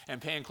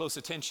and paying close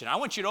attention, I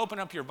want you to open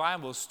up your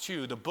Bibles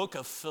to the book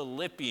of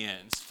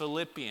Philippians.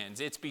 Philippians.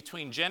 It's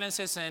between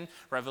Genesis and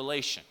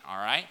Revelation, all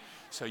right?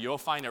 So you'll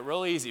find it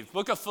real easy.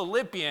 Book of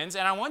Philippians,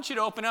 and I want you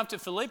to open up to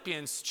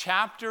Philippians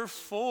chapter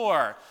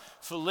 4.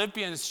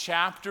 Philippians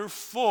chapter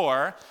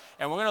 4,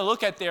 and we're going to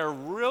look at there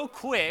real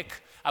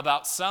quick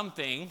about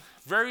something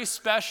very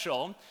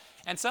special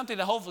and something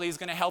that hopefully is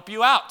going to help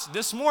you out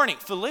this morning.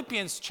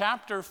 Philippians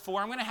chapter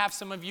 4, I'm going to have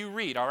some of you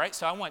read, all right?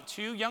 So I want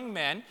two young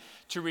men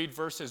to read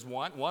verses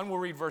 1. One will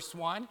read verse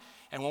 1,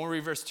 and one will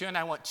read verse 2. And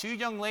I want two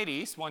young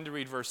ladies, one to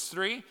read verse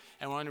 3,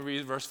 and one to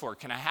read verse 4.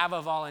 Can I have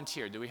a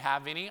volunteer? Do we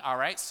have any? All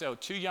right, so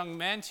two young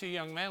men.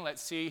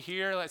 Let's see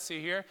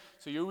here.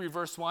 So you'll read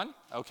verse 1,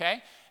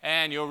 okay?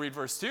 And you'll read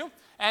verse 2.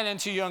 And then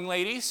two young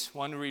ladies,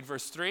 one to read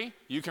verse 3.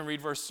 You can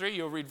read verse 3,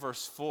 you'll read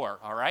verse 4,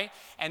 all right?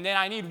 And then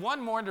I need one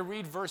more to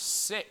read verse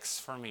 6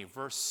 for me,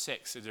 verse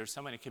 6. Is there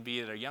somebody that could be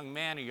either a young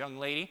man or young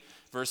lady?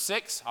 Verse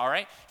 6, all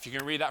right? If you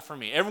can read that for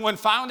me. Everyone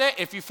found it?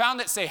 If you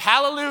found it, say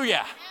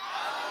hallelujah.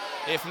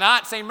 Hallelujah. If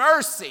not, say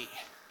mercy.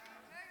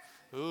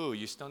 Ooh,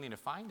 you still need to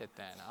find it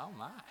then. Oh,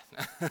 my.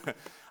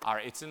 All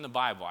right, it's in the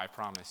Bible, I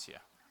promise you.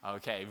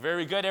 Okay,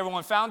 very good.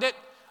 Everyone found it?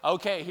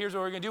 Okay, here's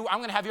what we're going to do. I'm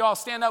going to have you all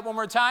stand up one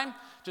more time.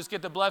 Just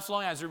get the blood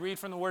flowing as we read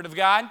from the Word of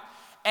God.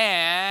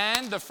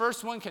 And the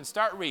first one can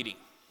start reading.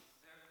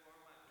 Therefore,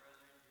 my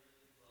brethren,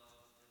 dearly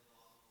beloved and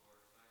longed for,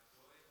 my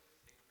joy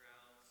and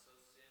crown, so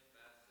stand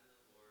fast in the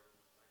Lord,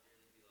 my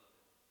dearly beloved.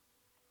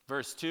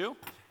 Verse 2. I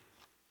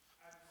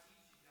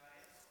beseech you,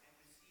 Gaius,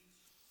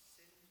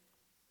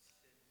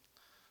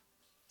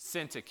 and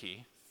beseech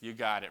Syntyche. You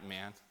got it,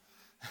 man.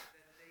 that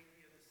they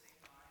be of the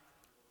same mind of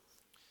the Lord.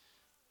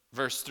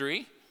 Verse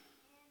 3.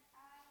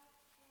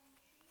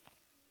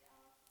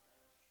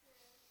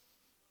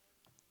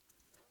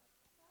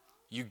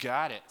 You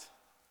got it.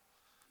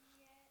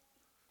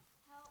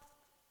 Help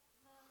those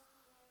women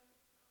which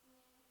labored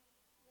meet with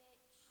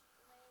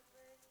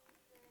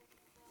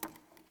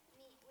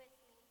me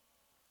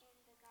in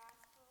the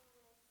gospel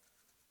with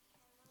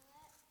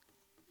Camelot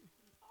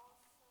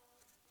also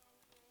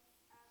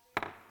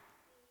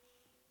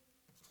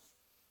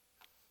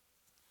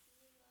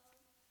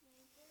and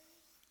with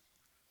others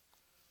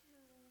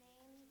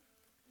whose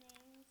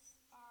names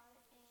are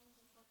in the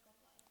book of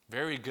life.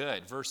 Very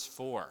good. Verse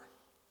 4.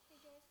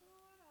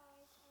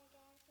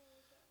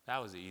 That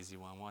was an easy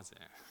one,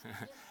 wasn't it?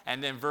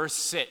 And then verse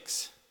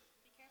 6.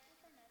 Be careful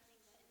for nothing,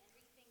 but in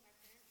everything by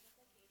prayer and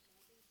supplication and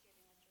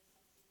thanksgiving let your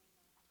requests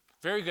be made known.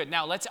 Very good.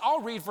 Now let's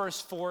all read verse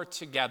 4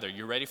 together.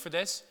 You ready for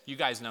this? You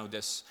guys know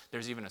this.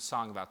 There's even a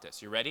song about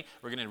this. You ready?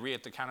 We're going to read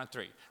at the count of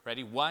 3.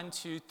 Ready? 1,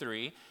 2,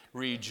 3.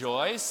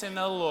 Rejoice in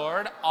the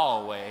Lord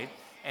always.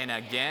 And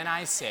again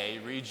I say,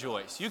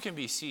 rejoice. You can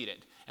be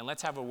seated. And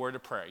let's have a word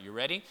of prayer. You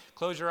ready?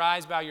 Close your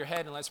eyes, bow your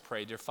head, and let's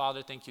pray. Dear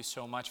Father, thank you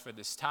so much for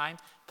this time.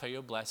 Pray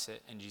you'll bless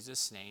it. In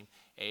Jesus' name,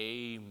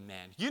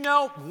 amen. You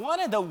know, one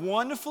of the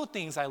wonderful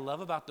things I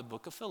love about the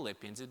book of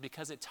Philippians is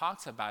because it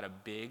talks about a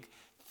big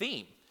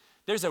theme.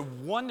 There's a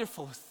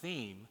wonderful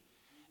theme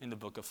in the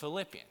book of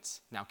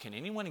Philippians. Now, can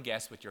anyone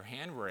guess with your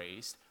hand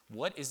raised,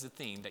 what is the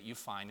theme that you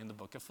find in the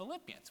book of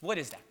Philippians? What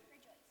is that?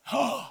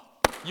 Oh,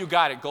 you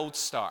got it, gold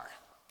star.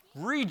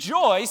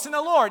 Rejoice in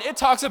the Lord. It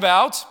talks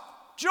about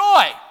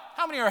joy.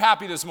 How many are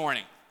happy this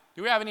morning?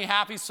 Do we have any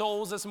happy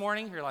souls this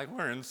morning? You're like,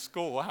 we're in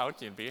school. How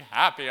can you be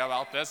happy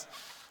about this?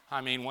 I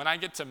mean, when I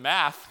get to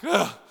math,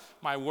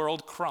 my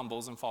world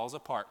crumbles and falls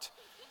apart.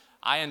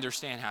 I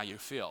understand how you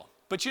feel.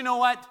 But you know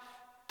what?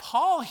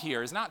 Paul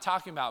here is not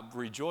talking about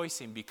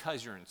rejoicing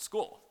because you're in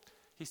school.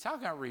 He's talking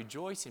about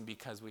rejoicing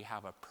because we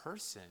have a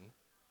person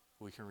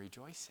we can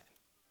rejoice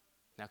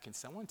in. Now, can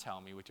someone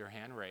tell me with your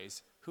hand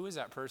raised, who is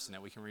that person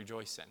that we can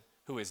rejoice in?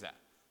 Who is that?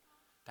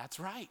 That's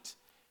right.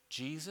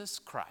 Jesus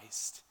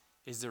Christ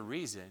is the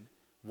reason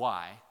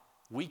why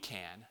we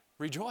can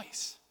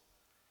rejoice.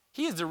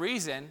 He is the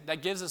reason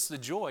that gives us the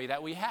joy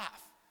that we have.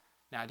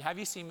 Now, have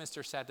you seen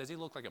Mr. Seth? Does he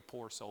look like a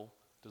poor soul?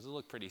 Does he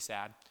look pretty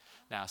sad?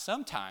 Now,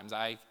 sometimes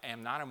I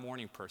am not a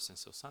morning person,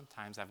 so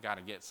sometimes I've got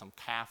to get some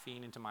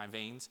caffeine into my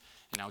veins,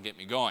 and that'll get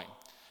me going.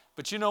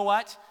 But you know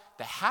what?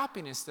 The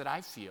happiness that I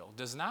feel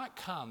does not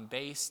come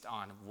based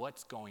on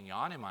what's going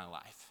on in my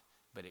life,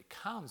 but it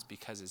comes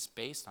because it's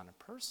based on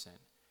a person,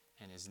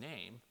 and his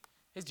name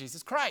is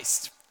Jesus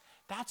Christ.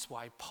 That's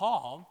why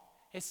Paul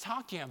is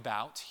talking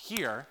about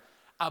here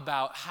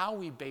about how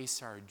we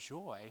base our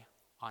joy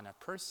on a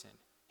person.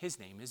 His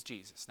name is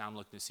Jesus. Now I'm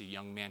looking to see a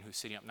young man who's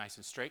sitting up nice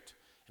and straight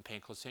and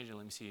paying close attention.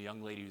 Let me see a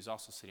young lady who's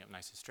also sitting up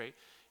nice and straight.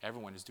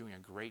 Everyone is doing a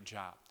great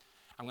job.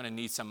 I'm going to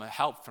need some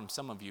help from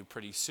some of you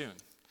pretty soon.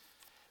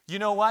 You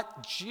know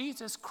what?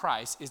 Jesus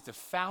Christ is the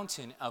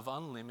fountain of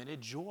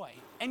unlimited joy.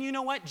 And you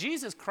know what?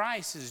 Jesus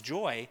Christ's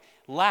joy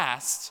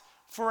lasts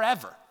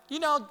forever. You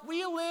know,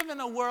 we live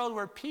in a world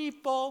where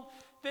people,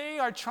 they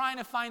are trying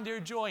to find their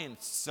joy in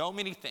so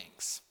many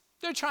things.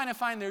 They're trying to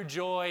find their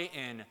joy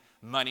in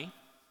money.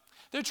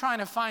 They're trying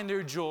to find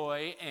their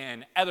joy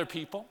in other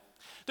people.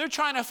 They're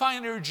trying to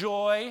find their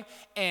joy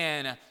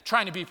in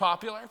trying to be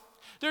popular.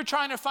 They're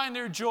trying to find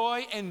their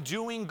joy in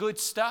doing good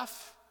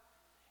stuff.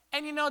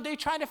 And they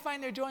try to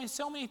find their joy in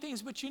so many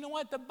things, but you know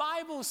what? The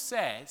Bible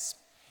says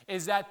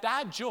is that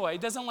joy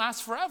doesn't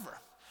last forever.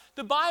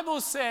 The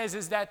Bible says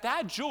is that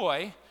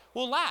joy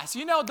will last.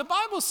 The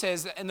Bible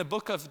says in the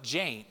book of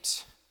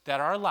James that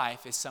our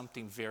life is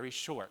something very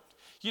short.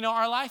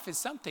 Our life is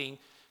something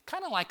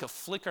kind of like a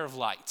flicker of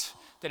light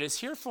that is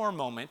here for a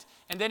moment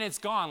and then it's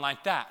gone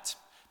like that.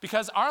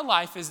 Because our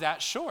life is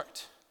that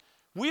short.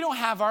 We don't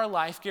have our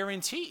life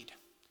guaranteed.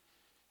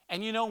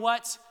 And you know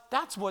what?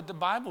 That's what the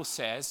Bible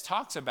says,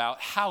 talks about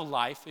how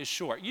life is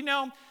short.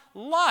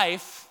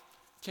 Life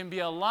can be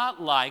a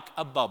lot like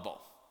a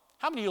bubble.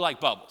 How many of you like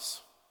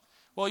bubbles?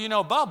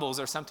 Well, bubbles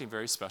are something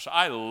very special.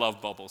 I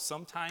love bubbles.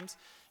 Sometimes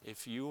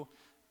if you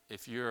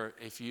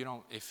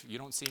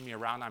don't see me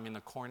around, I'm in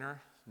the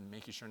corner,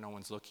 making sure no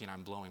one's looking,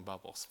 I'm blowing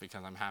bubbles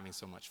because I'm having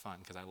so much fun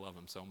because I love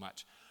them so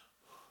much.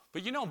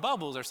 But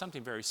bubbles are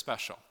something very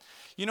special.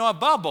 A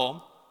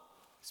bubble,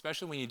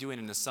 especially when you do it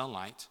in the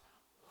sunlight,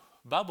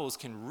 bubbles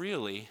can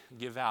really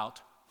give out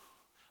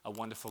a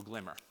wonderful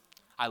glimmer.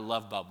 I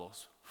love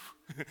bubbles.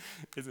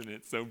 Isn't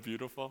it so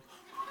beautiful?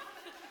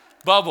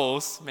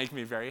 Bubbles make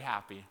me very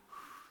happy.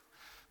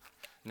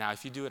 Now,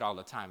 if you do it all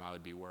the time, I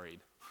would be worried,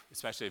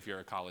 especially if you're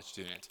a college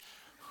student.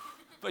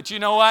 But you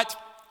know what?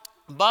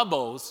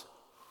 Bubbles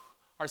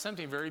are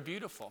something very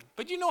beautiful.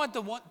 But you know what?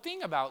 The one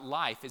thing about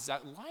life is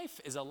that life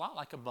is a lot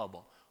like a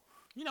bubble.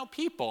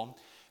 People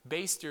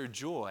base their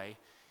joy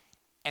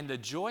and the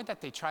joy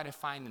that they try to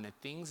find in the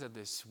things of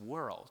this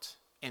world,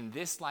 in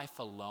this life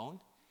alone,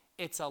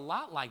 it's a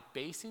lot like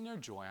basing their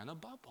joy on a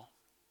bubble.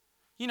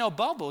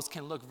 Bubbles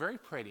can look very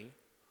pretty.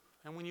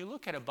 And when you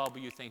look at a bubble,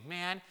 you think,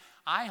 man,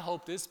 I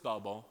hope this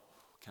bubble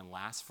can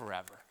last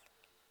forever.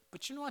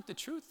 But you know what the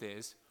truth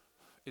is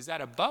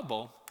that a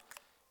bubble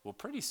will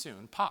pretty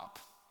soon pop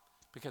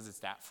because it's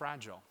that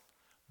fragile.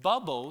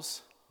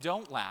 Bubbles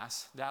don't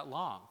last that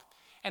long.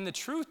 And the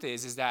truth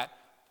is that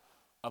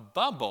a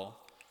bubble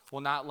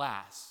will not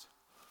last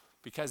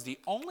because the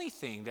only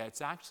thing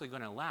that's actually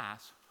going to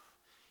last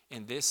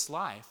in this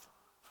life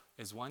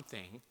is one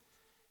thing,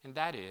 and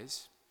that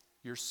is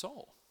your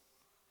soul.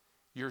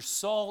 Your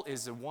soul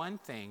is the one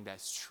thing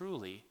that's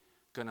truly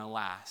going to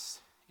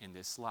last in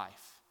this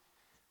life.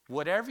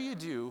 Whatever you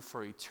do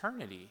for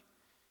eternity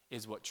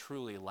is what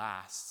truly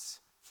lasts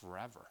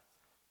forever.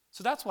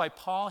 So that's why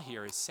Paul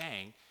here is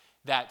saying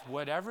that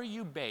whatever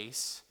you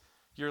base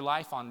your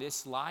life on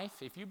this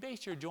life, if you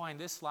base your joy on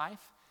this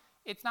life,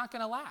 it's not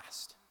going to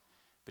last.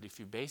 But if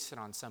you base it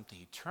on something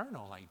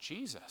eternal like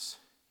Jesus,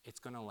 it's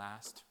going to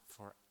last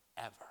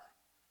forever.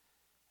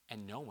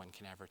 And no one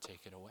can ever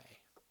take it away.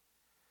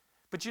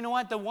 But you know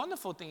what? The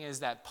wonderful thing is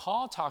that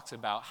Paul talks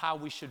about how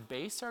we should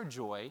base our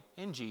joy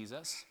in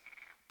Jesus,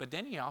 but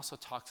then he also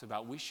talks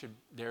about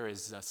there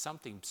is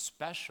something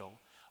special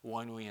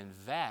when we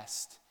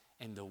invest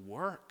in the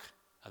work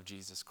of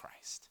Jesus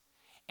Christ.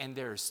 And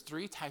there's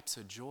 3 types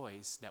of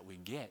joys that we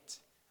get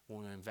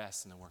when we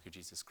invest in the work of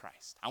Jesus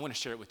Christ. I want to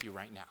share it with you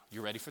right now.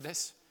 You ready for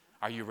this?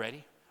 Are you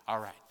ready? All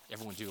right.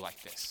 Everyone do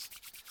like this.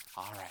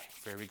 All right.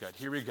 Very good.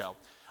 Here we go.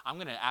 I'm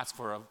going to ask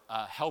for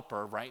a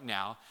helper right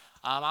now.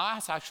 I'll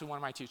ask actually one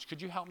of my teachers.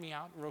 Could you help me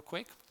out real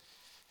quick?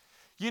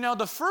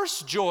 The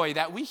first joy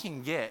that we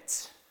can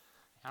get,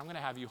 I'm going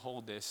to have you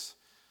hold this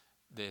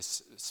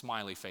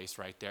smiley face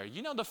right there.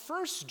 The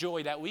first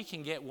joy that we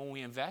can get when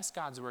we invest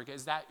God's work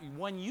is that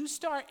when you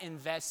start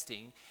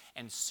investing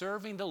and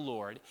serving the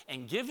Lord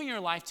and giving your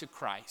life to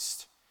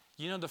Christ,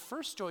 the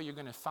first joy you're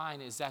going to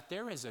find is that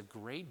there is a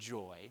great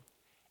joy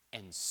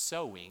in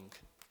sowing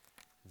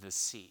the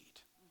seed.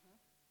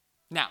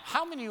 Now,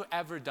 how many of you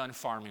ever done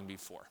farming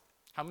before?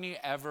 How many of you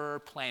ever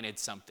planted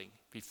something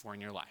before in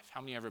your life?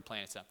 How many of you ever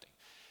planted something?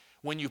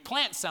 When you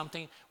plant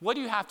something, what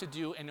do you have to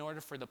do in order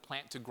for the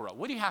plant to grow?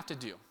 What do you have to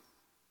do?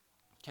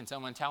 Can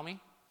someone tell me?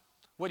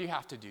 What do you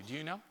have to do? Do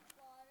you know?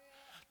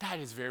 That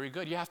is very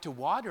good. You have to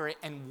water it.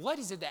 And what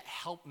is it that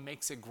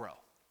makes it grow?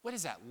 What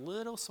is that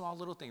small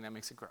little thing that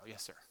makes it grow?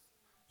 Yes, sir.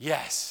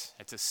 Yes,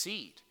 it's a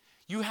seed.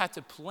 You have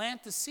to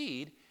plant the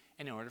seed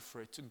in order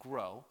for it to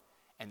grow.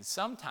 And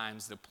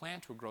sometimes the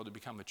plant will grow to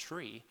become a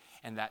tree,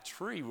 and that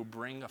tree will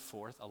bring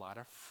forth a lot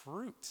of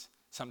fruit.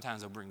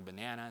 Sometimes it'll bring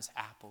bananas,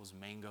 apples,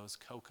 mangoes,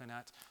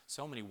 coconut,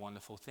 so many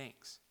wonderful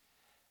things.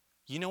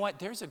 You know what?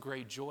 There's a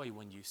great joy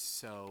when you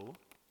sow,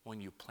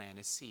 when you plant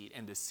a seed.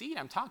 And the seed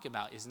I'm talking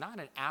about is not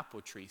an apple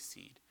tree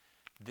seed.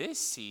 This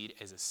seed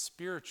is a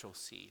spiritual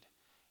seed.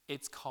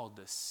 It's called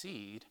the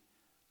seed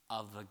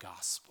of the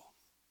gospel.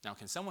 Now,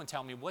 can someone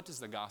tell me, what does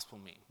the gospel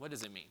mean? What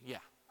does it mean? Yeah.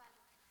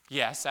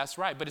 Yes, that's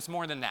right, but it's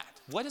more than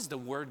that. What does the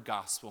word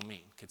gospel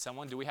mean?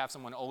 Do we have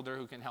someone older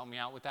who can help me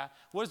out with that?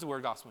 What does the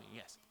word gospel mean?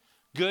 Yes.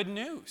 Good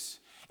news.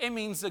 It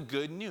means the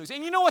good news.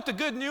 And you know what the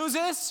good news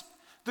is?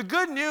 The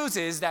good news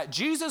is that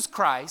Jesus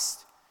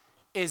Christ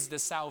is the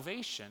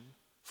salvation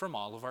from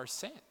all of our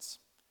sins.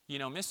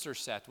 Mr.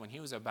 Seth, when he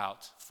was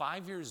about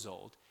 5 years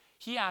old,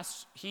 he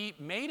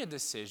made a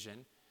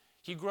decision.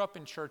 He grew up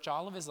in church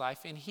all of his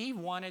life, and he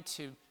wanted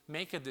to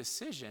make a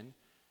decision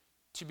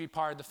to be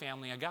part of the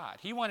family of God.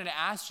 He wanted to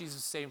ask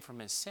Jesus to save him from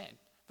his sin.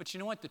 But you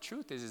know what? The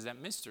truth is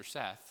that Mr.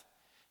 Seth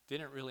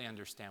didn't really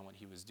understand what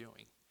he was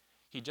doing.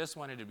 He just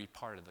wanted to be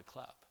part of the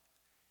club.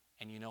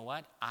 And you know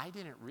what? I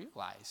didn't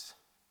realize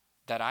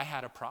that I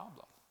had a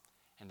problem.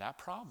 And that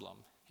problem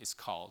is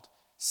called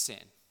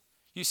sin.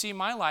 You see,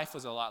 my life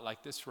was a lot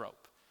like this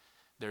rope.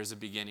 There's a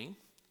beginning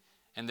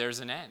and there's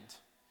an end.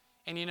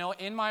 And you know,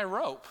 in my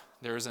rope,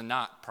 there's a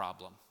knot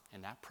problem.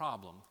 And that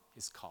problem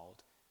is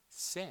called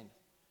sin.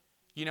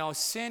 You know,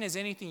 sin is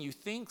anything you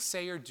think,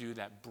 say, or do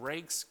that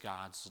breaks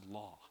God's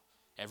law.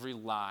 Every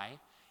lie,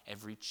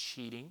 every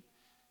cheating,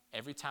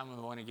 every time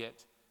we want to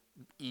get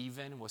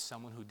even with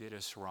someone who did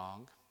us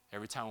wrong,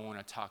 every time we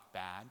want to talk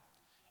bad,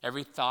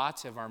 every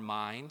thought of our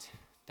mind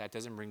that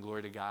doesn't bring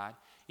glory to God,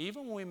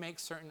 even when we make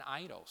certain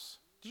idols.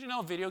 Did you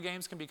know video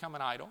games can become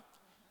an idol?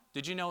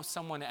 Did you know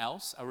someone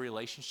else, a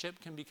relationship,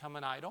 can become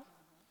an idol?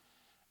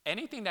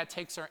 Anything that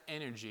takes our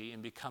energy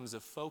and becomes a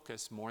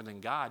focus more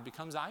than God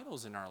becomes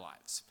idols in our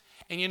lives.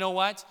 And you know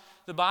what?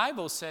 The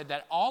Bible said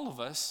that all of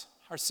us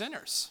are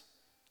sinners.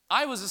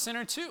 I was a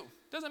sinner too.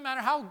 Doesn't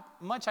matter how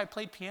much I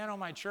played piano in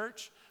my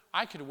church,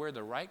 I could wear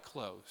the right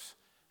clothes,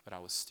 but I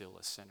was still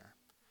a sinner.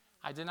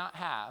 I did not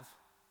have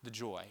the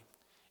joy.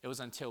 It was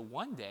until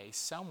one day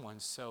someone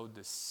sowed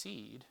the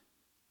seed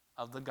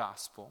of the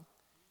gospel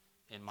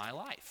in my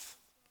life.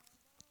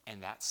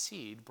 And that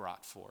seed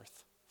brought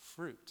forth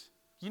fruit.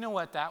 You know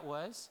what that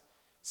was?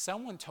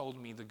 Someone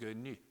told me the good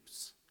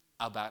news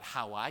about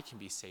how I can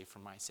be saved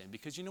from my sin.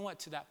 Because you know what?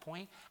 To that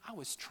point, I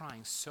was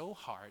trying so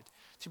hard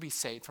to be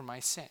saved from my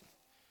sin.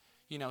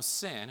 You know,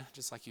 sin,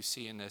 just like you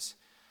see in this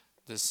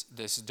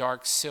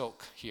dark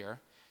silk here,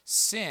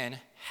 sin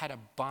had a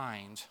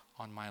bind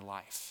on my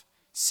life.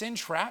 Sin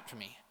trapped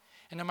me.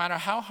 And no matter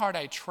how hard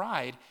I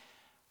tried,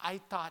 I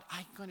thought,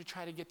 I'm going to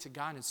try to get to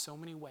God in so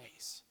many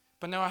ways.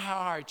 But no matter how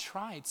hard I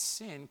tried,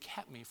 sin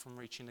kept me from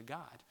reaching to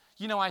God.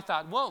 You know, I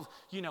thought, well,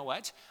 you know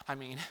what? I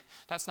mean,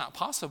 that's not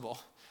possible.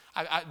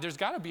 There's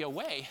got to be a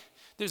way.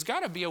 There's got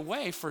to be a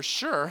way for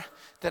sure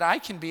that I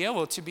can be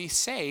able to be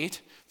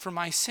saved from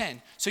my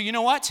sin. So you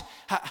know what?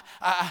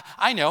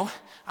 I know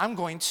I'm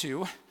going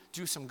to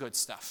do some good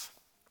stuff.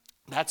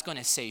 That's going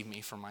to save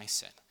me from my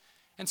sin.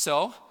 And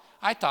so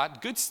I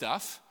thought good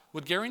stuff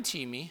would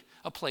guarantee me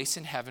a place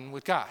in heaven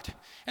with God.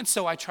 And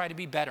so I try to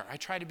be better. I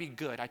try to be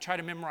good. I try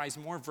to memorize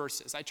more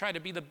verses. I try to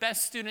be the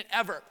best student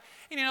ever.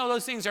 And you know,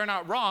 those things are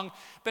not wrong,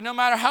 but no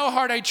matter how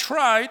hard I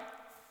tried,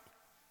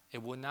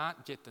 it would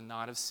not get the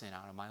knot of sin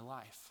out of my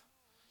life.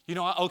 You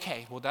know,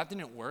 okay, well, that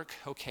didn't work.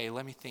 Okay,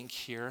 let me think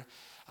here.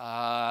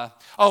 I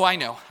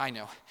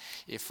know.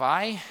 If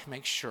I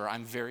make sure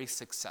I'm very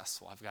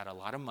successful, I've got a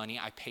lot of money,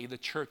 I pay the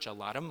church a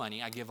lot of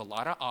money, I give a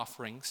lot of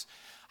offerings,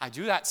 I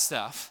do that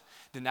stuff,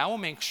 then that will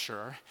make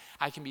sure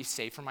I can be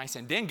saved from my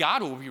sin. Then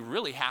God will be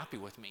really happy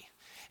with me.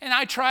 And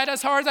I tried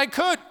as hard as I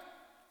could,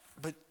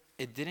 but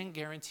it didn't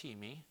guarantee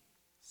me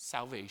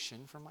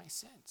salvation from my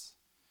sins.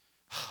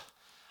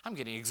 I'm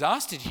getting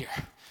exhausted here.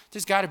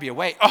 There's got to be a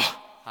way.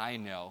 Oh, I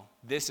know.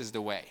 This is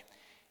the way.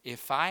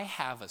 If I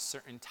have a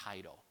certain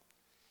title,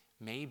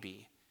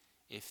 maybe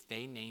if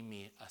they name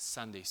me a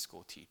Sunday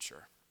school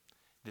teacher,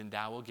 then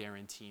that will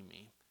guarantee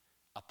me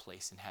a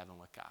place in heaven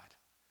with God.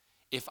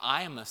 If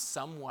I am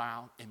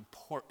somehow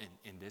important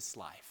in this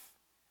life,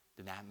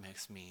 then that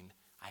must mean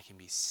I can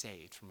be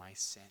saved from my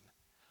sin.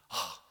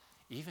 Oh,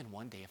 even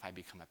one day if I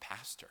become a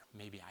pastor,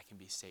 maybe I can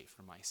be saved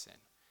from my sin.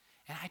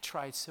 And I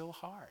tried so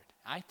hard.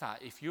 I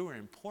thought if you were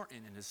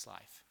important in this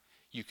life,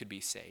 you could be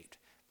saved.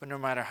 But no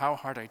matter how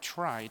hard I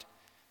tried,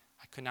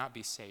 I could not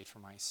be saved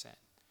from my sin.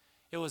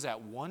 It was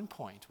at one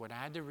point when I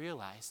had to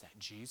realize that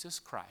Jesus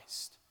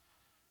Christ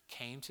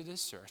came to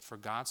this earth, for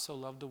God so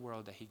loved the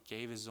world that he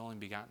gave his only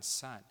begotten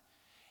Son.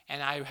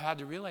 And I had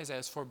to realize that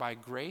as for by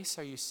grace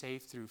are you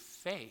saved through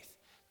faith,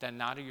 that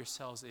not of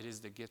yourselves, it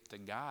is the gift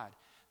of God,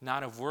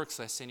 not of works,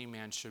 lest any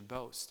man should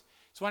boast.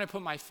 So when I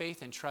put my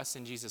faith and trust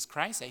in Jesus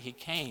Christ, that he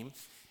came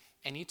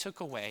and he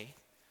took away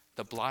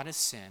the blot of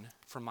sin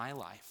from my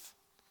life.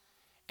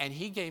 And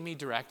he gave me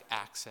direct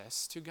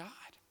access to God.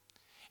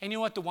 And you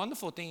know what? The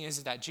wonderful thing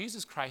is that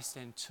Jesus Christ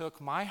then took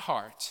my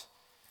heart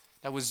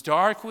that was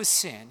dark with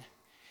sin.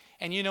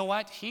 And you know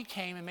what? He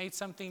came and made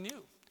something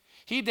new.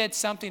 He did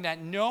something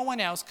that no one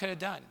else could have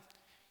done.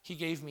 He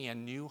gave me a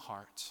new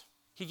heart.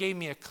 He gave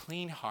me a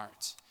clean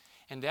heart.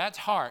 And that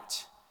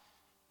heart,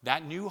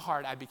 that new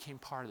heart, I became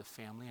part of the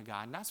family of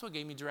God. And that's what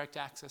gave me direct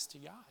access to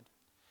God.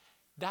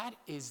 That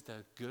is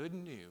the good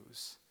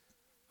news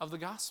of the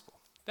gospel.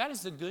 That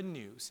is the good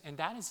news. And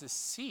that is the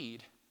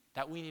seed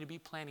that we need to be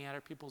planting out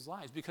of people's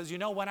lives. Because you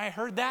know, when I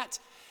heard that,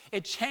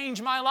 it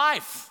changed my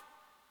life.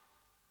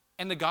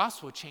 And the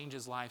gospel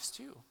changes lives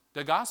too.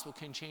 The gospel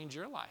can change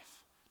your life.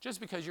 Just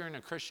because you're in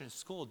a Christian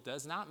school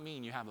does not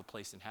mean you have a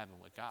place in heaven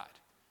with God.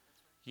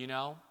 You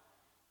know,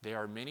 there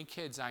are many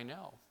kids I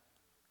know,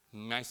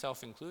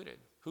 myself included,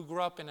 who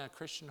grew up in a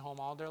Christian home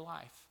all their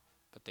life,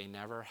 but they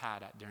never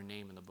had their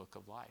name in the book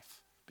of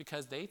life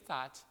because they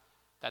thought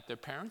that their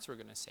parents were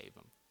going to save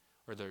them,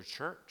 or their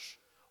church,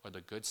 or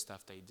the good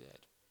stuff they did.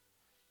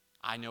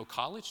 I know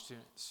college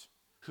students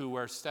who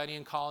were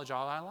studying college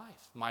all their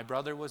life. My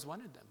brother was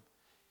one of them.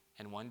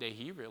 And one day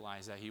he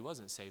realized that he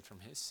wasn't saved from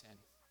his sin.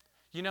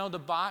 You know,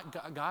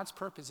 God's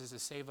purpose is to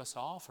save us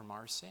all from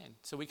our sin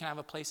so we can have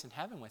a place in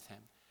heaven with him.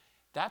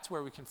 That's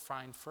where we can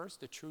find first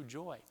the true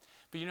joy.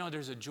 But you know,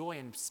 there's a joy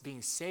in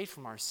being saved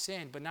from our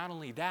sin. But not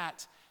only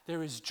that,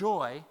 there is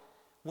joy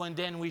when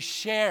then we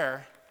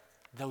share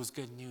those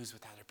good news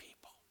with other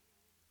people.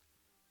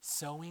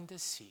 Sowing the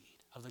seed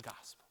of the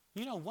gospel.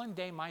 You know, one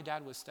day my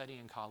dad was studying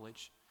in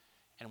college.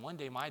 And one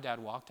day my dad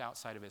walked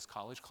outside of his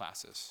college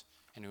classes.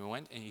 And we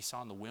went and he saw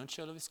on the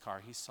windshield of his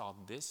car, he saw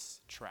this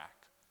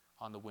tract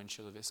on the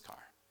windshield of his car.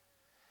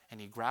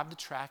 And he grabbed the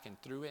tract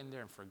and threw it in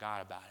there and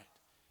forgot about it.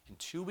 And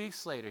 2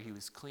 weeks later, he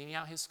was cleaning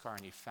out his car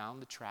and he found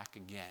the tract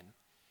again.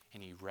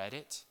 And he read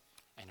it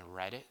and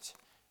read it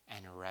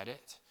and read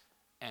it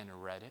and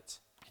read it.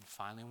 And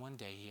finally one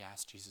day he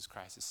asked Jesus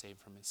Christ to save him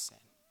from his sin.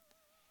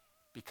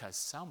 Because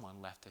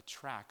someone left a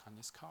tract on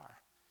his car.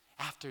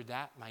 After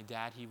that, my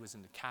dad, he was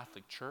in the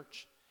Catholic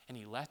Church. And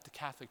he left the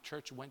Catholic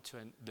Church, went to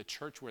the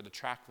church where the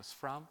tract was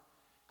from.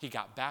 He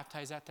got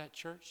baptized at that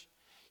church.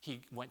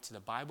 He went to the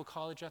Bible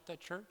college at that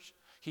church.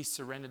 He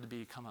surrendered to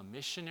become a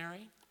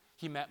missionary.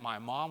 He met my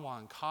mom while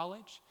in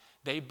college.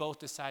 They both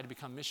decided to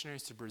become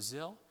missionaries to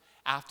Brazil.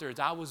 After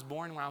I was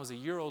born, when I was a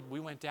year old, we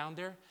went down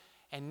there.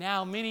 And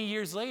now, many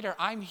years later,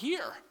 I'm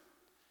here.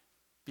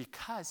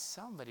 Because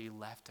somebody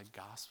left a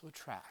gospel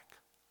tract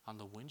on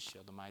the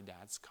windshield of my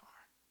dad's car.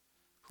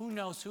 Who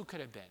knows who could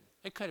have been?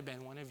 It could have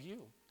been one of you.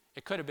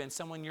 It could have been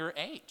someone your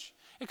age.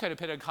 It could have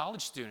been a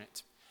college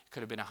student. It could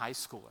have been a high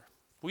schooler.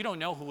 We don't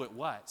know who it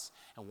was.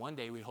 And one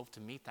day we hope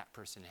to meet that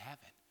person in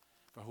heaven.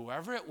 For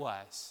whoever it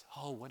was,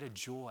 oh, what a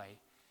joy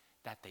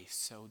that they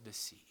sowed the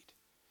seed.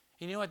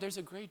 You know what? There's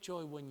a great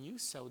joy when you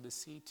sow the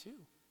seed too.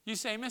 You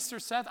say,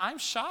 Mr. Seth, I'm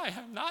shy.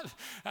 I'm not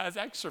as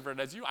extrovert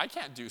as you. I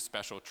can't do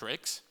special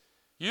tricks.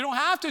 You don't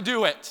have to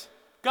do it.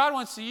 God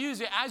wants to use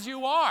you as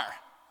you are.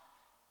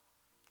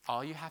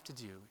 All you have to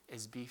do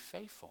is be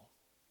faithful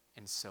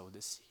and sow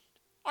the seed.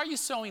 Are you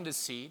sowing the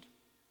seed?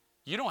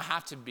 You don't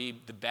have to be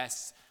the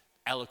best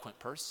eloquent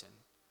person.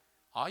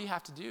 All you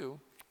have to do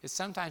is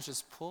sometimes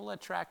just pull a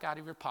tract out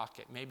of your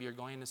pocket. Maybe you're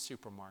going to the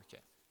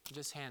supermarket.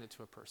 Just hand it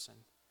to a person.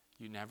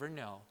 You never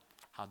know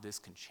how this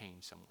can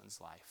change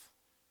someone's life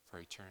for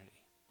eternity.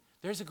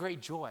 There's a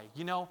great joy.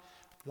 You know,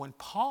 when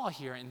Paul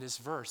here in this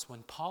verse,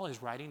 when Paul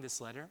is writing this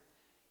letter,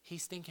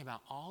 he's thinking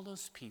about all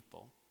those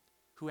people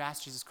who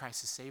asked Jesus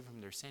Christ to save them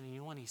from their sin. And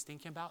you know what he's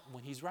thinking about?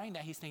 When he's writing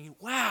that, he's thinking,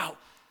 wow,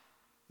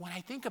 when I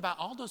think about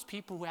all those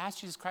people who asked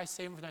Jesus Christ to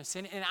save them from their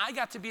sin, and I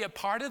got to be a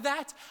part of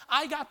that,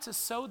 I got to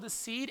sow the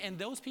seed in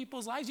those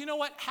people's lives. You know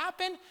what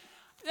happened?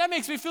 That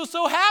makes me feel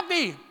so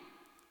happy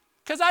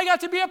because I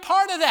got to be a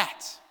part of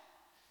that.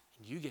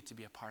 And you get to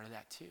be a part of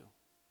that too.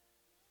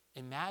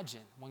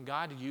 Imagine when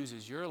God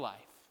uses your life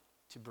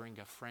to bring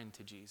a friend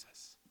to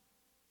Jesus.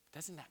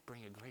 Doesn't that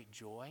bring a great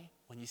joy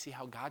when you see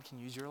how God can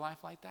use your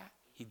life like that?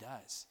 He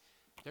does.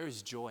 There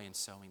is joy in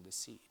sowing the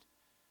seed,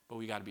 but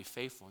we got to be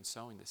faithful in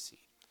sowing the seed.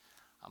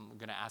 I'm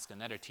going to ask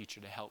another teacher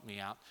to help me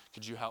out.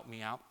 Could you help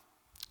me out?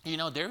 You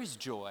know, there is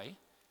joy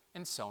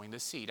in sowing the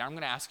seed. I'm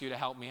going to ask you to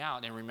help me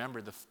out and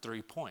remember the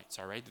 3 points,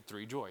 all right? The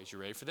 3 joys. You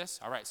ready for this?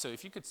 All right, so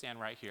if you could stand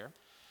right here.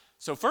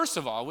 So first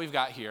of all, we've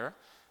got here,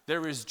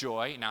 there is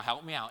joy. Now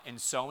help me out. In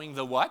sowing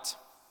the what?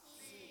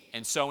 Seed.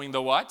 In sowing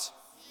the what? Seed.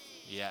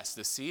 Yes,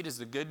 the seed is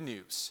the good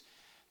news.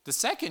 The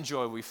second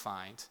joy we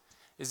find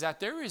is that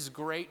there is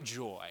great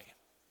joy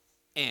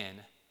in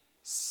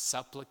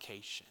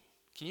supplication.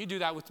 Can you do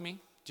that with me?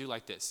 Do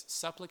like this.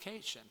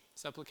 Supplication.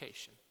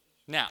 Supplication.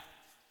 Now,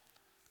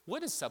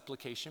 what does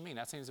supplication mean?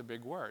 That seems a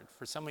big word.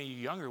 For some of you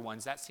younger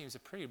ones, that seems a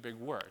pretty big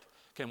word.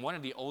 Can one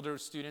of the older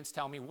students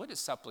tell me, what does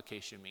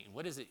supplication mean?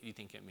 What is it you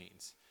think it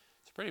means?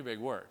 It's a pretty big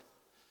word.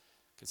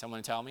 Can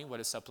someone tell me what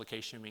does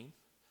supplication mean?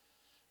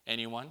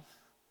 Anyone?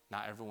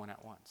 Not everyone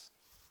at once.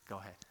 Go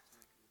ahead.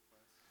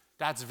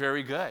 That's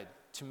very good.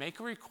 To make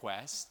a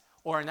request,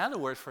 or another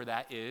word for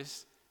that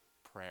is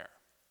prayer.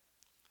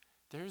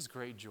 There's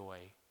great joy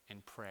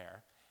in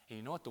prayer. And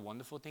you know what the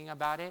wonderful thing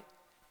about it?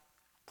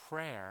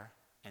 Prayer,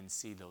 and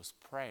see those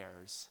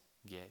prayers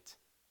get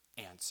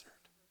answered.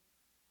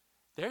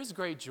 There's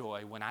great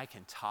joy when I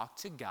can talk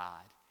to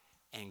God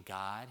and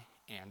God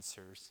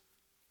answers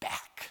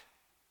back.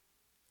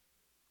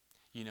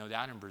 You know,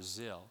 down in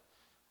Brazil,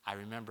 I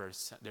remember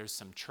there's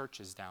some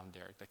churches down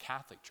there, the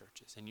Catholic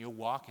churches, and you'll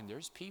walk and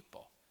there's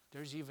people.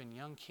 There's even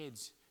young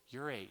kids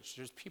your age.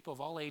 There's people of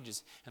all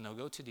ages, and they'll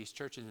go to these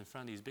churches in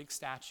front of these big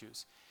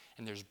statues,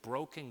 and there's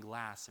broken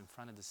glass in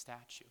front of the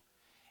statue.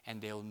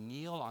 And they'll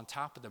kneel on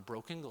top of the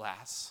broken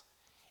glass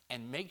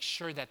and make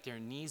sure that their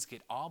knees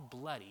get all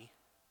bloody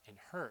and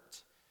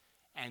hurt,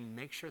 and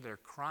make sure they're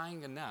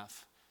crying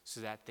enough so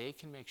that they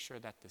can make sure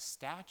that the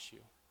statue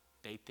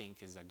they think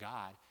is a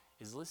God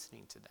is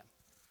listening to them.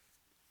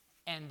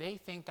 And they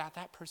think that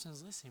that person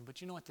is listening.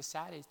 But you know what the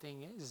saddest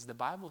thing is the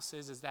Bible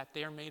says is that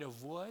they're made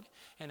of wood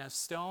and of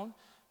stone,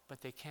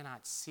 but they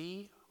cannot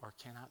see or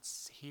cannot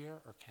hear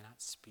or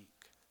cannot speak.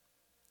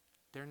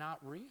 They're not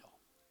real.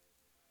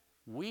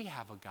 We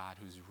have a God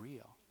who's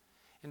real.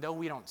 And though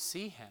we don't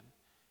see him,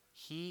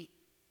 he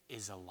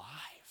is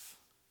alive.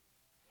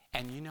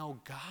 And you know,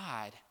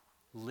 God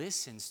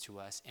listens to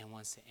us and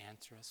wants to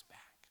answer us back.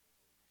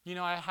 You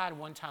know, I had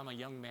one time a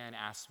young man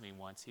ask me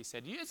once, he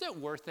said, is it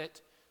worth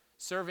it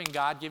serving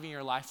God, giving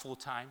your life full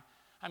time?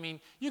 I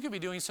mean, you could be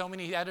doing so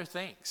many other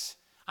things.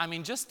 I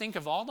mean, just think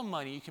of all the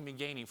money you can be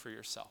gaining for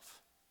yourself.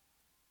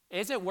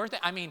 Is it worth it?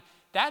 I mean,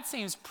 that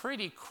seems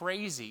pretty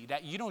crazy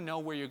that you don't know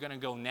where you're going to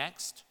go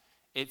next.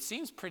 It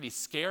seems pretty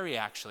scary,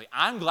 actually.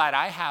 I'm glad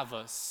I have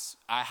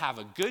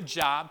a good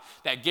job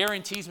that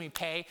guarantees me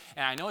pay,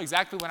 and I know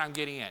exactly what I'm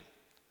getting in.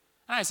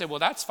 And I said, well,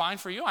 that's fine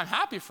for you. I'm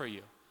happy for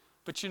you.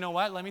 But you know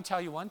what? Let me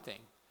tell you one thing.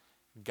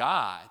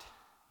 God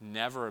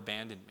never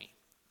abandoned me.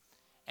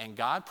 And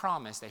God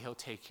promised that he'll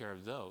take care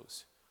of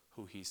those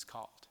who he's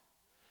called.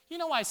 You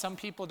know why some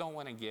people don't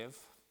want to give?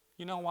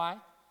 You know why?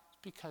 It's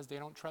because they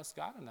don't trust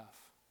God enough.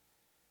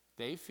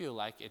 They feel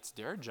like it's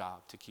their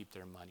job to keep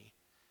their money.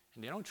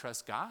 And they don't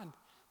trust God,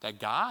 that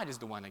God is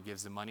the one that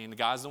gives the money and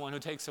God's the one who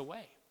takes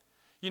away.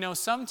 You know,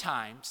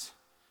 sometimes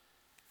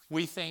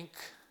we think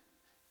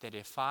that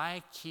if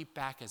I keep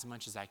back as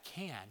much as I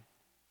can,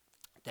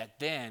 that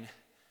then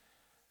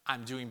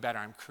I'm doing better.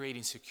 I'm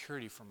creating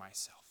security for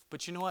myself.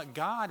 But you know what?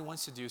 God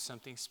wants to do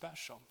something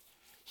special.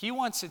 He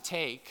wants to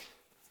take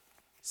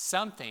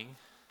something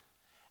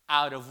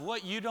out of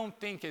what you don't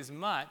think is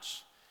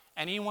much,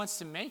 and he wants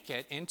to make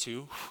it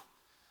into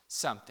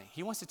something.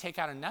 He wants to take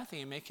out of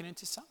nothing and make it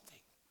into something.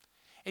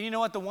 And you know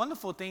what? The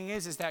wonderful thing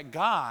is that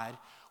God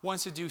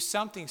wants to do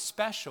something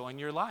special in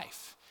your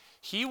life.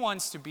 He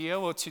wants to be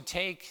able to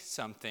take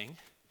something,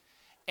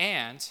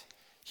 and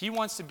he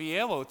wants to be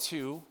able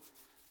to,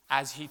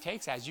 as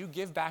you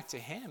give back to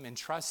him and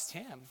trust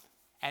him,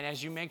 and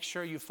as you make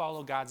sure you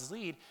follow God's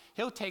lead,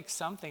 he'll take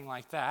something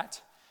like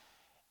that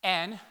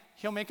and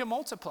he'll make it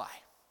multiply.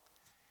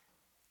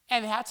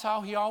 And that's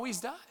how he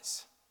always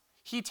does.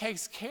 He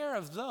takes care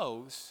of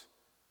those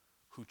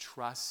who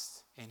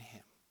trust in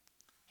him.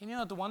 And you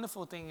know, the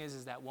wonderful thing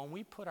is that when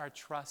we put our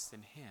trust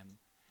in him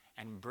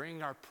and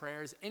bring our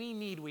prayers, any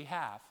need we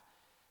have,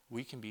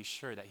 we can be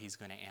sure that he's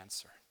going to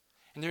answer.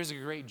 And there's a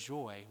great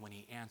joy when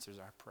he answers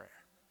our prayer.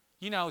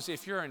 You know,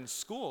 if you're in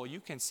school,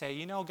 you can say,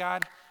 you know,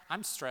 God,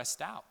 I'm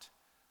stressed out.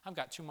 I've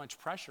got too much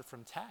pressure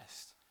from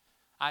tests.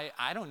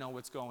 I don't know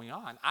what's going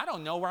on. I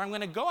don't know where I'm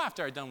going to go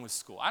after I'm done with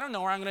school. I don't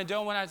know where I'm going to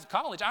go when I'm in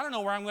college. I don't know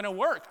where I'm going to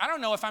work. I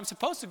don't know if I'm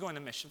supposed to go into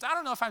missions. I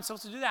don't know if I'm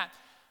supposed to do that.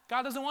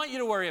 God doesn't want you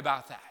to worry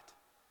about that.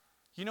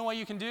 You know what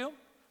you can do?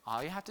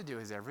 All you have to do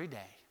is every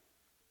day,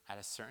 at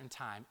a certain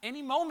time,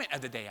 any moment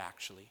of the day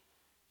actually,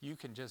 you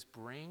can just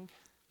bring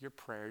your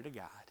prayer to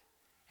God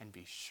and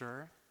be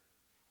sure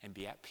and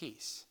be at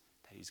peace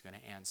that he's going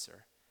to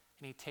answer.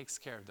 And he takes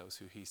care of those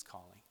who he's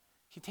calling.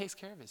 He takes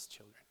care of his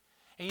children.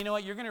 And you know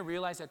what? You're going to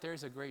realize that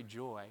there's a great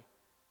joy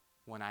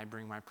when I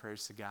bring my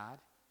prayers to God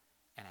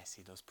and I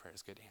see those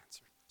prayers get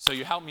answered. So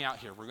you help me out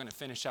here. We're going to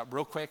finish up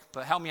real quick,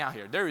 but help me out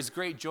here. There is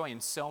great joy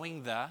in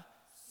sowing the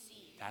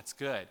seed. That's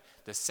good.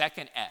 The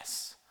second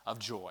S of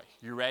joy.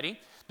 You ready?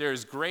 There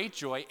is great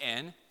joy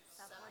in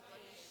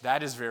supplication.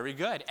 That is very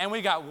good. And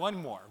we got one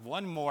more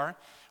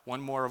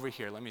over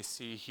here. Let me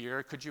see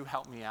here. Could you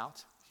help me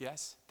out?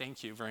 Yes?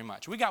 Thank you very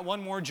much. We got one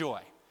more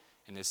joy.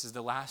 And this is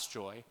the last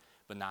joy,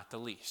 but not the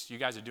least. You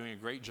guys are doing a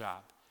great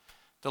job.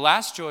 The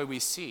last joy we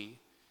see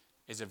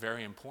is a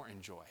very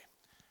important joy.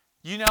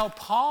 You know,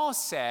 Paul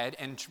said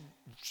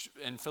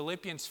in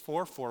Philippians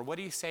 4:4, what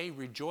did he say?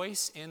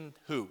 Rejoice in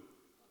who?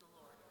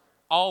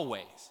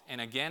 Always.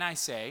 And again I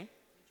say,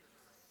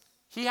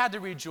 he had to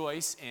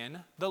rejoice in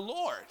the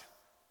Lord.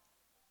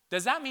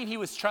 Does that mean he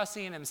was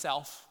trusting in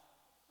himself?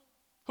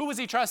 Who was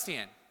he trusting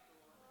in?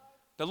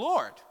 The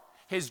Lord.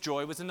 His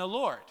joy was in the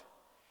Lord.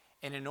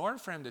 And in order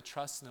for him to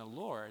trust in the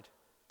Lord,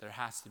 there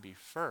has to be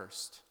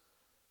first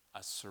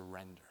a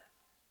surrender.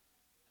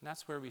 And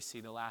that's where we see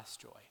the last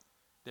joy.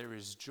 There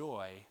is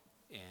joy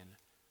in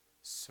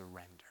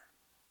surrender.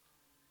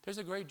 There's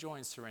a great joy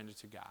in surrender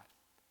to God.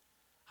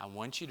 I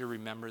want you to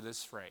remember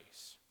this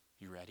phrase.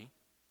 You ready?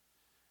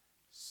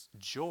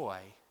 Joy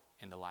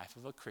in the life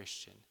of a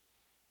Christian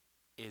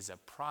is a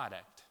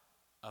product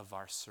of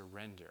our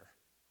surrender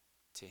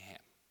to him.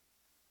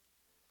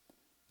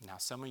 Now,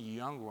 some of you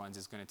younger ones,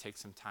 it's going to take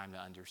some time to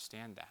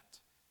understand that.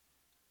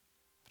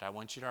 But I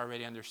want you to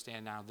already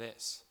understand now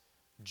this.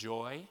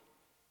 Joy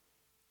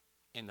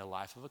in the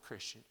life of a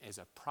Christian is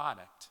a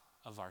product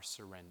of our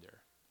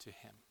surrender to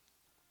him.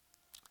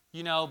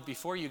 You know,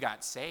 before you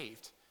got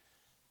saved,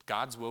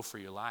 God's will for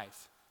your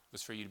life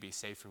was for you to be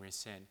saved from your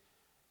sin.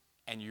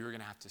 And you're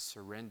going to have to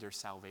surrender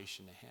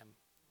salvation to him.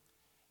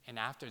 And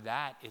after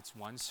that, it's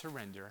one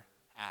surrender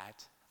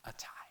at a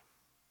time.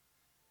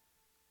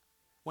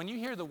 When you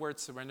hear the word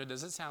surrender,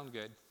 does it sound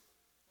good?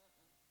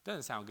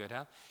 Doesn't sound good,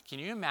 huh? Can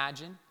you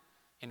imagine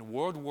in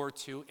World War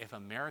II if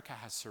America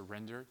has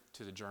surrendered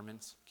to the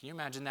Germans? Can you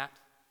imagine that?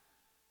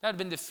 That would have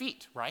been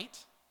defeat, right? It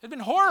would have been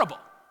horrible.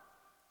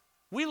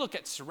 We look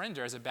at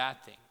surrender as a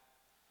bad thing.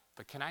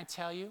 But can I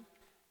tell you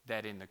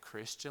that in the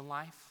Christian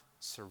life,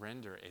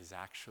 surrender is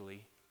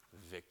actually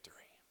victory.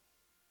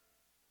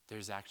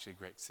 There's actually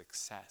great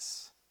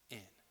success in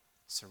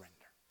surrender.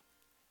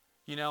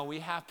 You know, we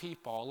have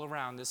people all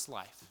around this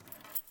life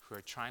who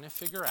are trying to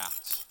figure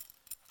out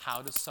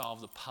how to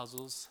solve the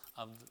puzzles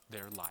of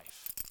their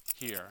life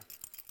here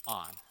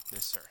on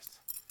this earth.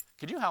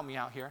 Could you help me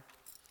out here?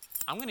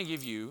 I'm going to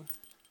give you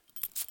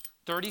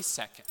 30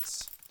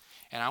 seconds,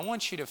 and I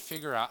want you to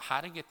figure out how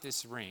to get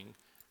this ring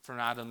from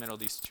out of the middle of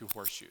these two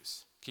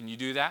horseshoes. Can you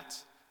do that?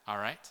 All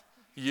right.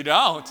 You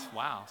don't?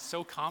 Wow,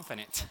 so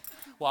confident.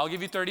 Well, I'll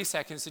give you 30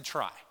 seconds to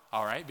try,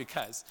 all right,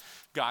 because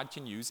God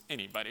can use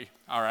anybody,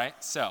 all right?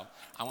 So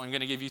I'm going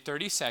to give you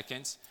 30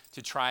 seconds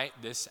to try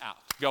this out.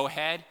 Go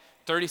ahead.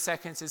 30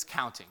 seconds is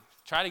counting.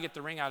 Try to get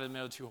the ring out of the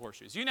middle of two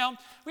horseshoes. You know,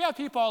 we have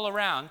people all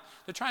around.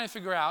 They're trying to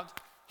figure out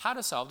how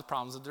to solve the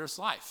problems of their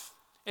life.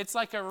 It's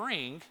like a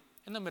ring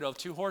in the middle of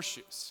two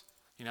horseshoes.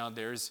 You know,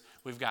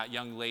 we've got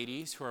young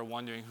ladies who are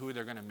wondering who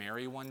they're going to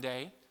marry one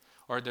day,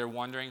 or they're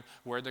wondering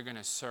where they're going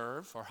to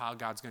serve or how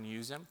God's going to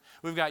use them.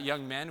 We've got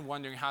young men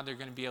wondering how they're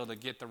going to be able to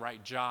get the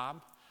right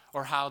job,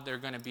 or how they're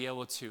going to be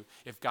able to,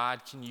 if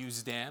God can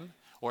use them,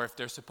 or if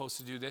they're supposed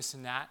to do this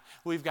and that.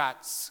 We've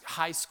got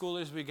high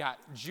schoolers, we've got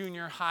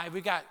junior high,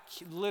 we've got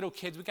little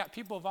kids, we've got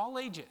people of all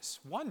ages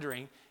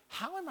wondering,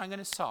 how am I going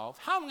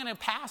to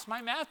pass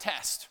my math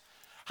test?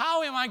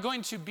 How am I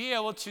going to be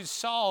able to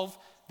solve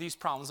these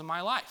problems in my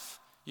life?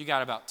 You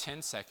got about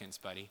 10 seconds,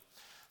 buddy.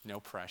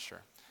 No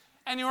pressure.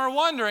 And you are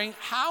wondering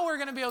how we're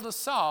going to be able to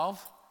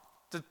solve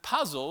the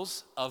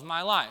puzzles of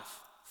my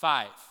life.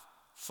 5,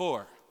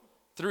 4,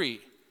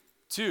 3,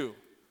 2,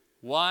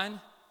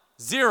 1,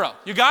 0.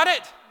 You got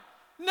it?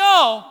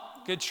 No.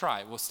 Good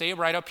try. Well, stay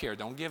right up here.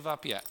 Don't give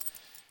up yet.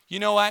 You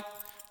know what?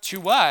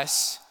 To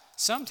us,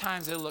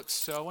 sometimes it looks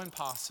so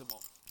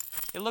impossible.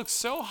 It looks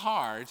so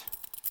hard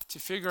to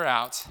figure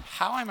out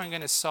how am I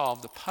going to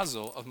solve the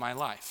puzzle of my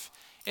life.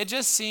 It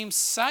just seems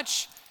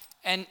such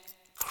an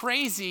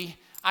crazy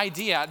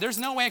idea. There's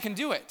no way I can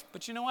do it.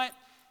 But you know what?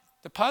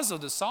 The puzzle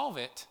to solve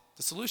it,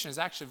 the solution is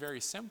actually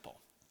very simple.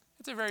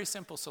 It's a very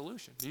simple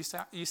solution. Do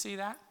you see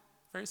that?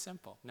 Very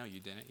simple. No, you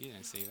didn't. You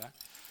didn't see that.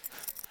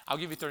 I'll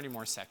give you 30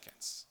 more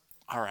seconds.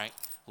 All right.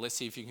 Let's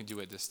see if you can do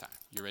it this time.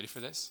 You ready for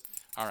this?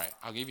 All right.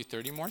 I'll give you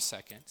 30 more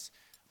seconds.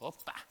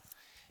 Opa.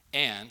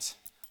 And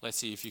let's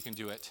see if you can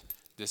do it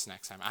this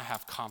next time. I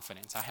have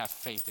confidence. I have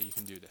faith that you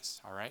can do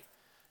this. All right?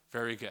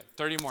 Very good.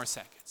 30 more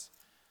seconds.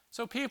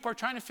 So people are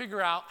trying to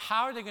figure out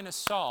how are they going to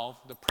solve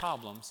the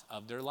problems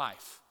of their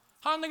life.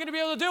 How are they going to be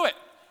able to do it?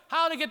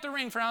 How to get the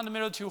ring from out in the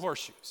middle of two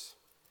horseshoes.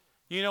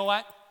 You know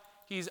what?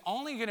 He's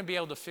only going to be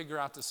able to figure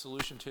out the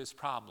solution to his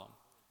problem.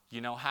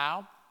 You know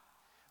how?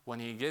 When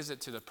he gives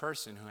it to the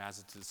person who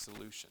has the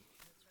solution.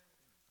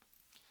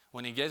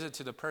 When he gives it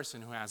to the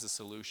person who has a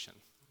solution.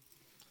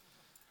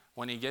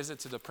 When he gives it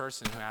to the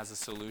person who has a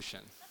solution.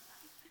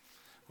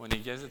 When he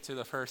gives it to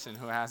the person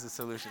who has a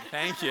solution.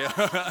 Thank you.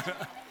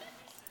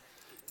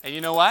 And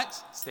you know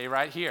what? Stay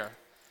right here.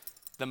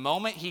 The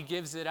moment he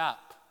gives it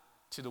up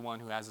to the one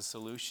who has a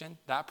solution,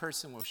 that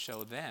person will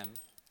show them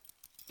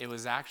it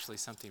was actually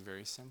something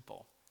very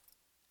simple.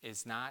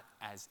 It's not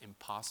as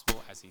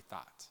impossible as he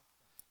thought.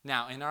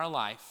 Now, in our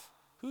life,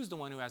 who's the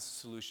one who has a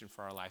solution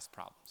for our life's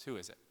problems? Who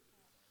is it?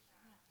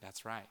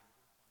 That's right.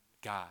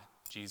 God,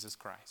 Jesus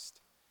Christ.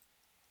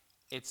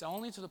 It's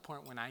only to the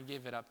point when I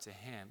give it up to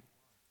him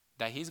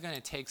that he's going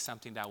to take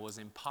something that was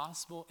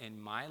impossible in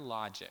my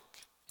logic,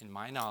 in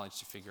my knowledge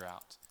to figure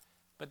out.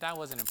 But that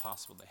wasn't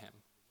impossible to him.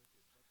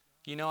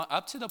 You know,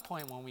 up to the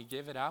point when we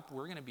give it up,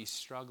 we're going to be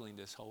struggling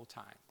this whole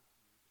time.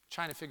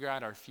 Trying to figure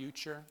out our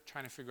future,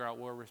 trying to figure out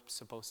where we're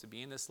supposed to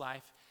be in this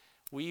life.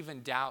 We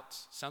even doubt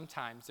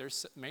sometimes.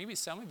 There's maybe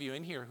some of you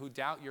in here who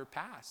doubt your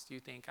past. You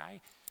think,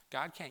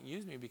 God can't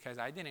use me because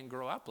I didn't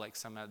grow up like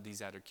some of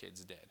these other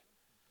kids did.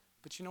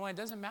 But you know what? It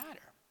doesn't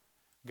matter.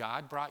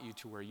 God brought you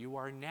to where you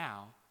are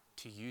now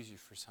to use you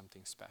for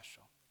something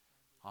special.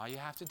 All you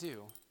have to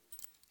do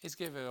is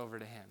give it over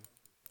to him.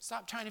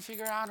 Stop trying to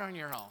figure it out on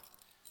your own.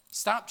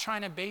 Stop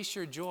trying to base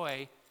your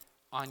joy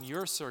on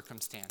your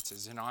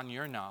circumstances and on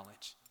your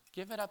knowledge.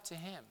 Give it up to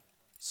him.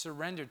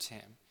 Surrender to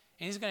him.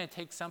 And he's going to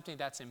take something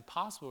that's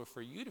impossible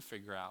for you to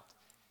figure out,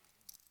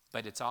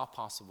 but it's all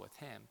possible with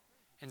him.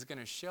 And it's going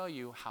to show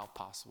you how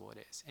possible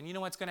it is. And you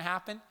know what's going to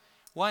happen?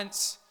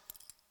 Once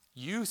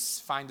you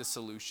find a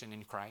solution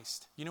in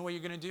Christ, you know what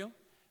you're going to do?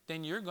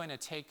 Then you're going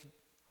to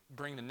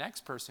bring the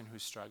next person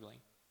who's struggling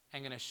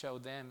and going to show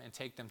them and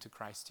take them to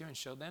Christ too and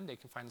show them they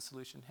can find the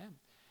solution in him.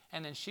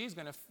 And then she's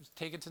going to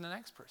take it to the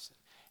next person.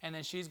 And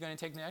then she's going to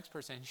take the next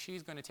person. And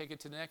she's going to take it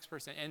to the next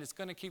person. And it's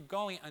going to keep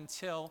going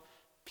until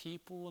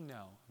people will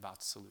know about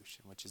the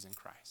solution, which is in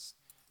Christ.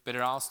 But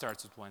it all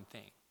starts with one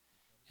thing,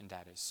 and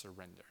that is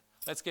surrender.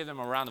 Let's give them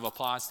a round of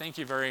applause. Thank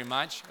you very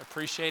much.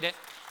 Appreciate it.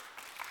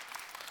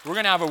 We're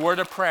going to have a word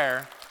of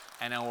prayer,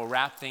 and then we'll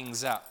wrap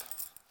things up.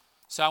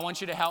 So I want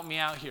you to help me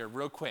out here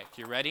real quick.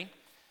 You ready?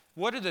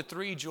 What are the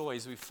 3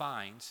 joys we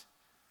find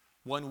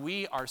when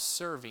we are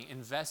serving,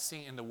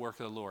 investing in the work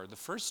of the Lord? The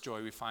first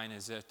joy we find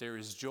is that there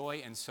is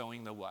joy in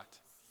sowing the what?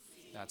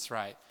 Seed. That's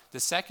right. The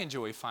second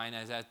joy we find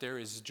is that there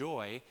is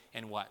joy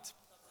in what?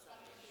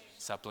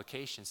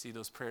 Supplication. See,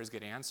 those prayers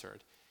get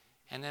answered.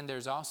 And then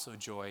there's also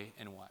joy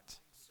in what?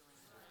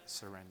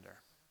 Surrender.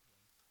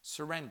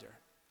 Surrender.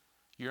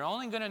 You're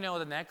only going to know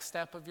the next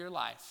step of your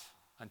life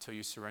until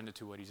you surrender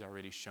to what he's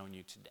already shown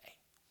you today.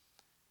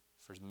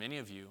 For many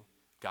of you,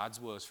 God's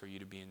will is for you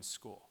to be in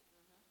school.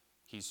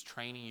 He's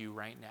training you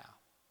right now.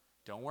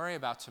 Don't worry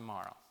about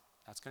tomorrow.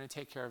 That's going to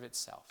take care of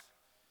itself.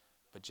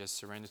 But just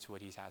surrender to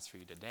what he has for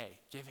you today.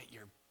 Give it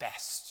your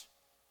best.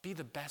 Be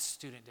the best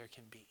student there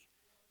can be.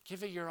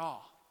 Give it your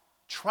all.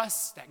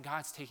 Trust that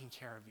God's taking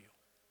care of you.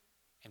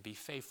 And be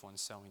faithful in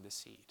sowing the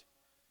seed.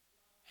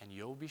 And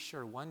you'll be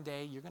sure one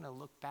day you're going to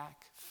look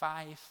back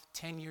 5,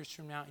 10 years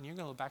from now, and you're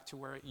going to look back to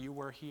where you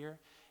were here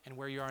and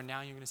where you are now,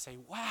 and you're going to say,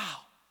 wow,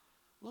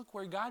 look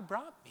where God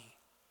brought me.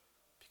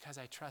 Because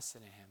I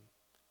trusted in him,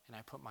 and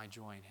I put my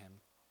joy in him,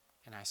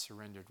 and I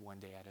surrendered one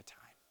day at a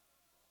time.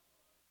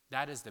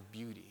 That is the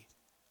beauty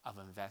of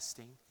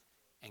investing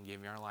and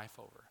giving our life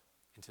over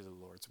into the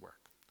Lord's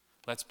work.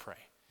 Let's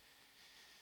pray.